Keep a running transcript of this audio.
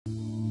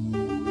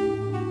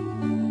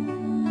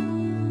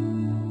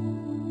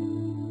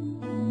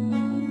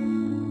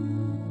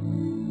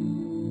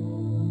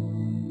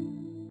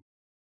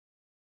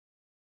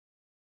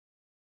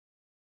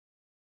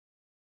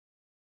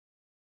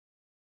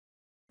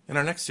In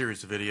our next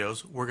series of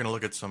videos, we're going to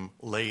look at some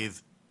lathe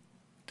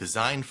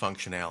design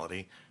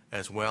functionality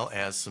as well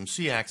as some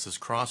C-axis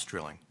cross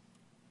drilling.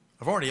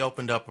 I've already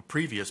opened up a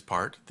previous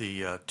part,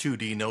 the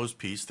 2D nose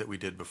piece that we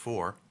did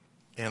before,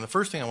 and the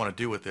first thing I want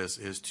to do with this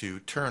is to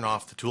turn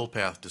off the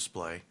toolpath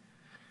display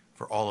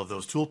for all of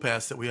those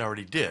toolpaths that we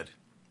already did.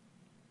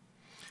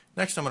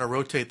 Next, I'm going to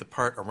rotate the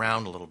part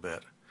around a little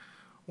bit.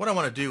 What I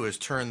want to do is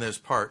turn this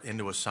part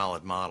into a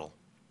solid model.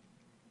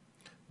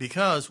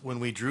 Because when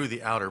we drew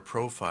the outer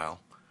profile,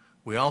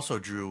 we also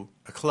drew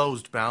a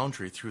closed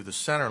boundary through the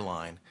center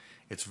line,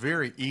 it's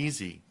very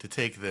easy to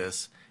take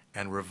this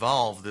and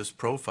revolve this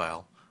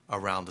profile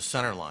around the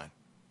center line.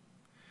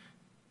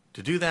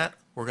 To do that,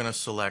 we're going to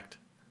select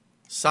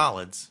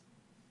Solids,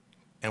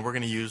 and we're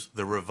going to use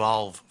the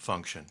Revolve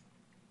function.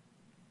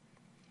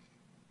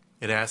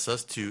 It asks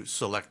us to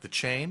select the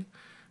chain,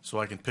 so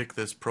I can pick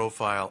this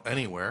profile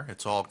anywhere.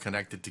 It's all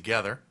connected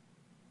together.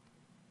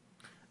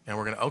 And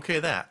we're going to OK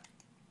that.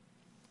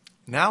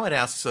 Now it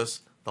asks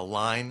us the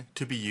line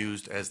to be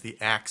used as the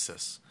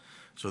axis.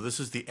 So this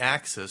is the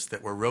axis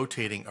that we're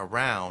rotating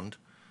around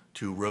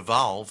to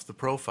revolve the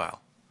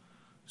profile.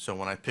 So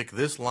when I pick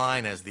this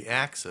line as the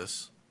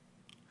axis,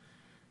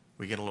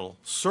 we get a little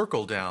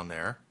circle down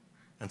there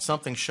and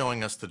something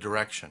showing us the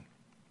direction.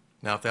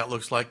 Now if that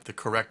looks like the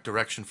correct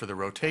direction for the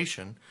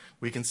rotation,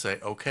 we can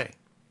say OK.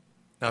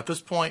 Now at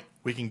this point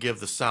we can give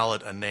the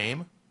solid a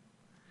name,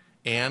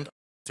 and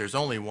there's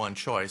only one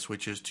choice,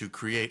 which is to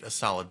create a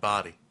solid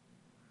body.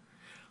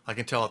 I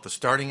can tell it the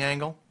starting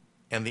angle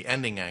and the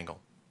ending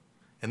angle.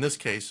 In this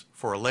case,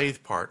 for a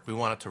lathe part, we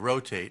want it to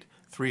rotate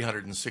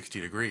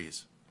 360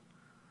 degrees.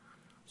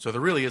 So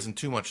there really isn't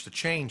too much to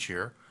change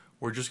here.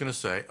 We're just going to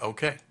say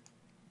OK.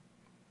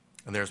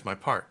 And there's my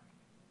part.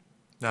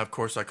 Now of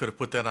course I could have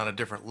put that on a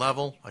different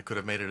level, I could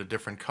have made it a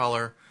different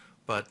color,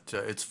 but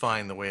it's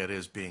fine the way it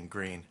is being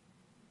green.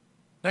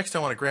 Next I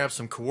want to grab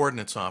some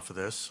coordinates off of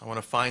this. I want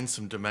to find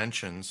some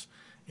dimensions,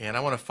 and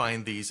I want to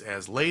find these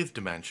as lathe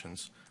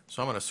dimensions.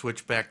 So I'm going to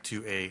switch back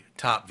to a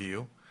top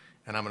view,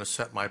 and I'm going to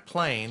set my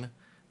plane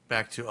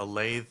back to a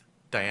lathe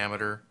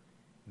diameter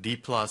D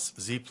plus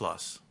Z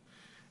plus.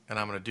 And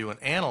I'm going to do an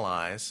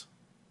analyze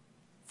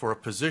for a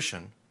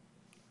position,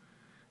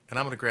 and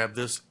I'm going to grab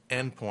this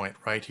endpoint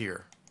right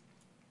here.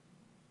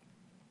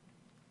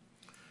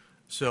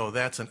 So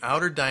that's an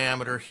outer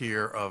diameter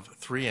here of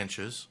 3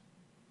 inches,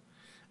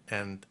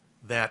 and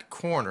that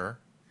corner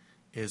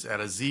is at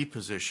a Z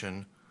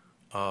position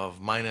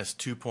of minus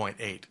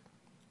 2.8.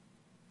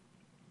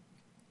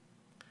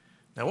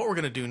 Now what we're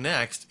going to do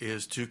next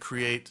is to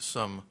create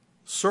some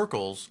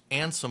circles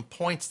and some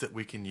points that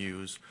we can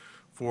use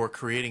for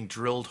creating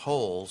drilled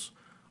holes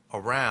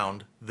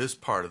around this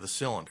part of the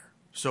cylinder.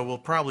 So we'll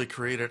probably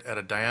create it at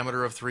a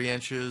diameter of 3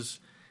 inches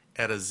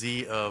at a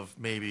Z of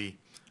maybe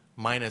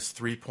minus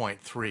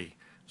 3.3.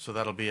 So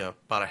that'll be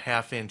about a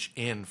 ½ inch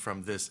in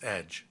from this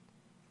edge.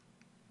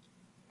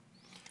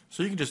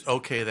 So you can just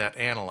OK that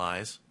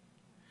analyze.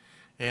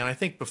 And I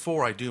think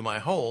before I do my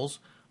holes,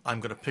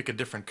 I'm going to pick a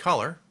different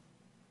color.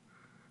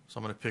 So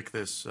I'm going to pick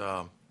this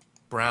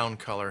brown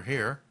color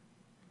here.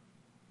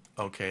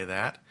 OK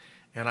that.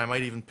 And I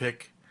might even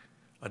pick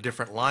a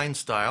different line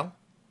style,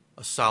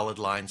 a solid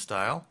line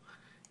style,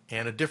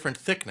 and a different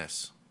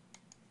thickness.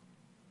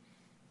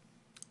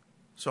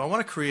 So I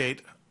want to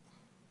create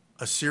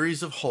a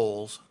series of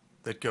holes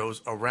that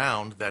goes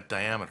around that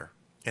diameter.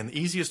 And the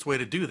easiest way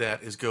to do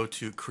that is go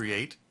to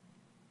Create,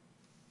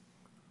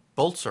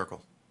 Bolt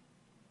Circle.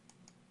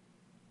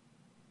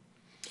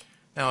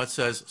 Now it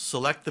says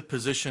select the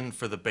position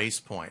for the base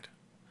point.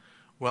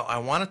 Well, I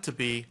want it to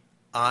be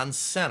on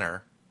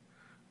center,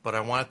 but I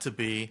want it to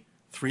be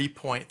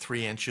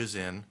 3.3 inches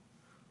in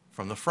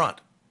from the front.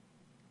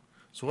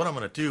 So what I'm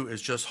going to do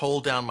is just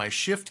hold down my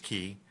Shift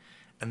key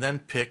and then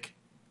pick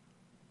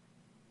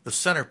the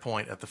center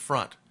point at the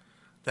front.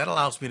 That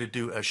allows me to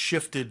do a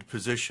shifted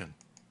position,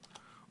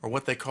 or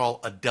what they call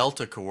a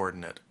delta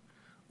coordinate,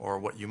 or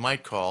what you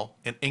might call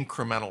an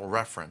incremental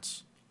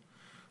reference.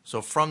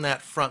 So from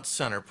that front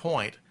center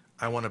point,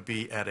 I want to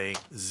be at a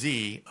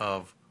Z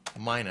of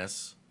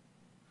minus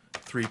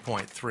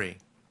 3.3.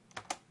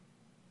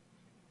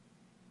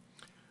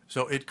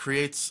 So it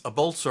creates a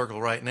bolt circle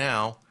right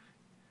now.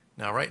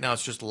 Now right now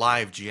it's just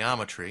live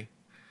geometry.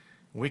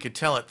 We could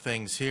tell it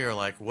things here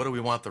like, what do we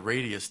want the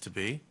radius to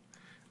be?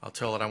 I'll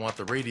tell it I want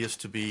the radius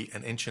to be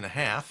 1.5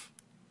 inches.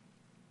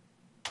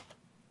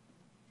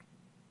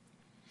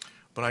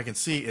 But I can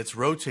see it's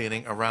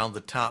rotating around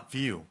the top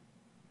view.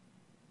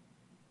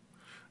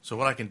 So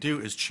what I can do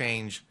is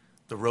change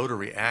the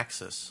rotary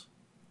axis.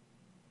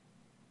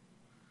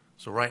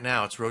 So right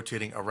now it's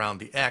rotating around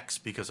the X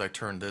because I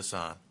turned this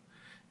on.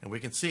 And we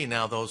can see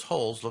now those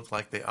holes look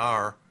like they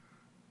are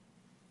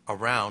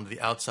around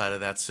the outside of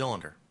that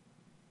cylinder.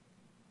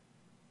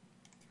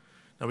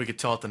 Now we could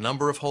tell it the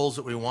number of holes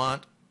that we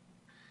want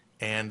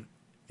and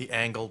the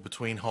angle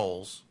between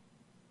holes.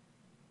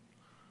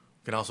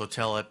 We can also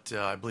tell it,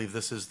 I believe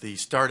this is the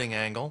starting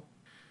angle,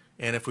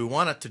 and if we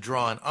want it to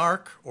draw an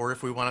arc or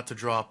if we want it to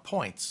draw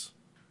points.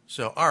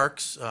 So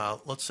arcs,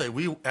 let's say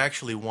we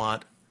actually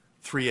want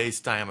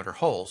 3/8 diameter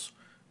holes.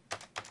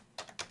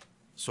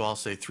 So I'll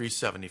say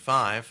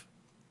 375,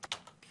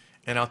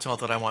 and I'll tell it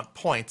that I want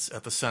points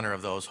at the center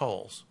of those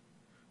holes.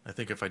 I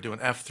think if I do an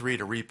F3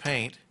 to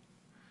repaint,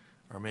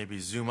 or maybe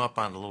zoom up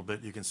on it a little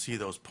bit, you can see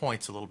those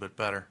points a little bit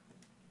better.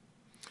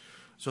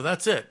 So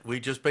that's it. We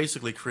just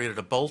basically created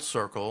a bolt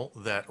circle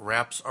that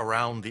wraps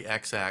around the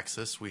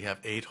x-axis. We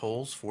have 8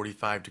 holes,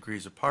 45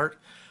 degrees apart,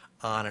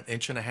 on an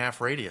 1.5-inch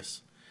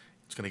radius.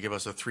 It's going to give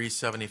us a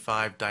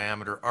 375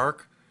 diameter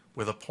arc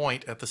with a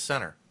point at the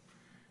center.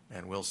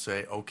 And we'll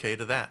say OK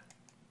to that.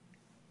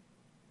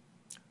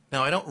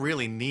 Now I don't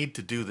really need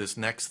to do this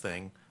next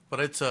thing, but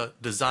it's a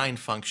design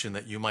function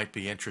that you might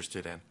be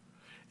interested in.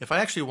 If I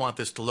actually want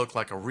this to look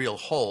like a real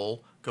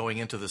hole going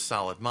into the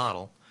solid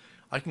model,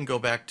 I can go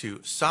back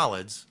to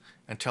Solids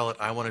and tell it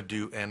I want to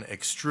do an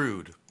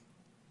extrude.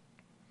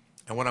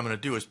 And what I'm going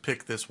to do is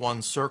pick this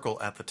one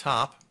circle at the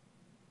top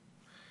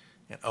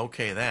and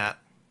OK that.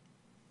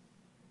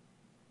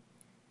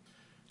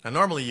 Now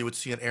normally you would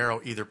see an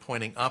arrow either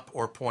pointing up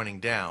or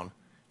pointing down.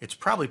 It's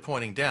probably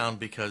pointing down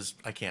because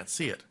I can't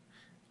see it.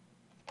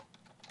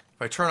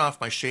 If I turn off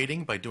my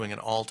shading by doing an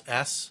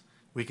Alt-S,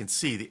 we can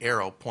see the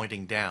arrow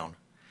pointing down.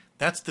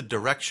 That's the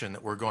direction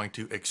that we're going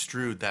to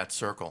extrude that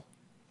circle.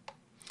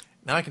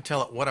 Now I can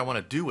tell it what I want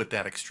to do with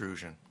that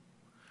extrusion.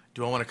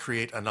 Do I want to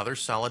create another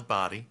solid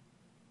body?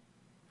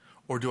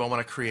 Or do I want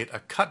to create a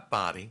cut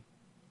body?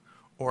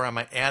 Or am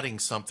I adding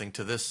something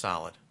to this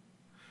solid?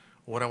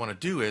 What I want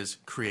to do is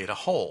create a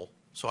hole.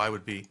 So I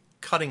would be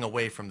cutting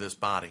away from this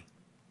body.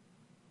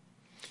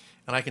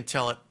 And I can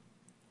tell it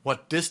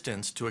what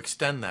distance to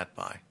extend that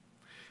by.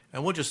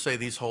 And we'll just say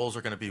these holes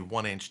are going to be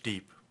 1 inch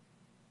deep.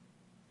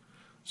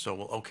 So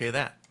we'll OK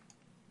that.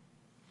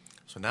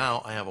 So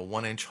now I have a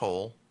 1-inch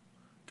hole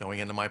going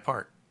into my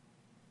part.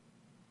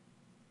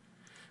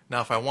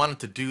 Now if I wanted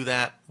to do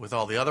that with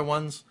all the other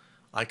ones,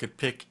 I could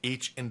pick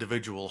each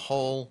individual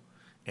hole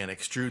and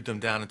extrude them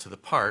down into the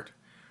part.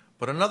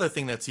 But another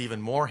thing that's even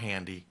more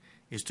handy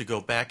is to go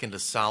back into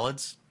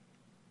Solids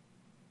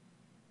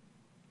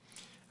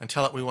and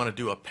tell it we want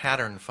to do a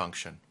pattern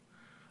function.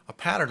 A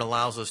pattern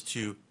allows us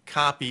to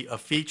copy a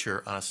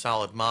feature on a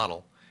solid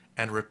model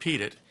and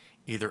repeat it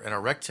either in a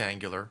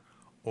rectangular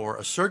or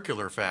a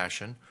circular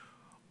fashion,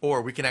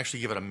 or we can actually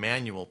give it a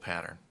manual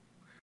pattern.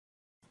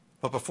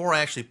 But before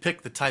I actually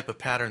pick the type of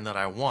pattern that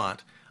I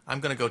want, I'm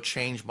going to go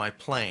change my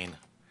plane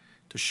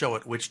to show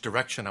it which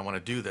direction I want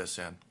to do this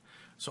in.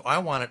 So I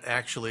want it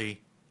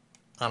actually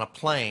on a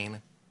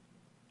plane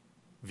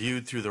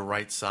viewed through the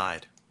right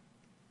side.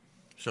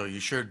 So you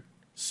should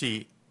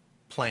see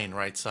plane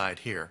right side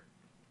here.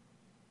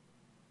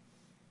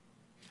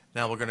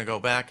 Now we're going to go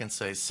back and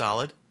say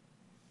Solid,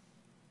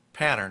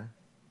 Pattern,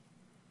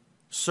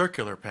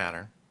 Circular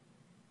Pattern.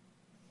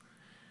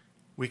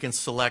 We can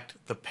select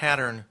the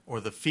pattern or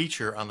the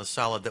feature on the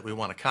solid that we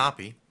want to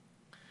copy.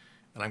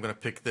 And I'm going to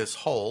pick this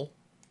hole,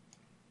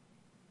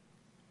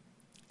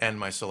 end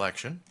my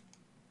selection.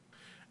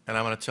 And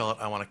I'm going to tell it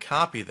I want to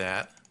copy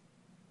that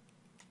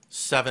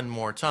 7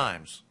 more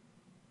times.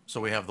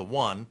 So we have the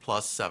 1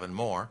 plus 7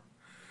 more.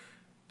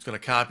 It's going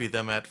to copy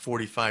them at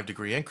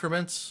 45-degree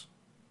increments.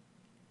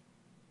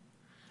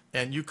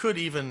 And you could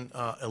even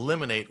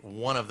eliminate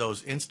one of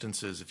those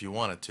instances if you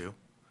wanted to,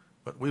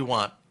 but we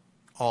want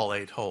all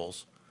 8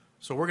 holes.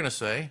 So we're going to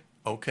say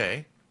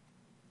OK.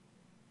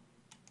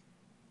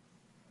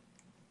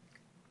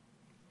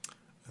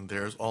 And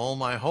there's all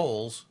my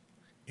holes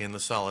in the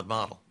solid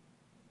model.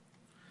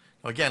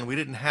 Now again, we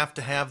didn't have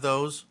to have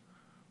those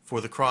for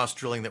the cross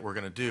drilling that we're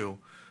going to do,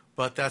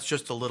 but that's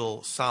just a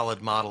little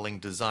solid modeling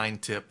design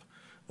tip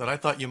that I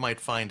thought you might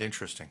find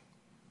interesting.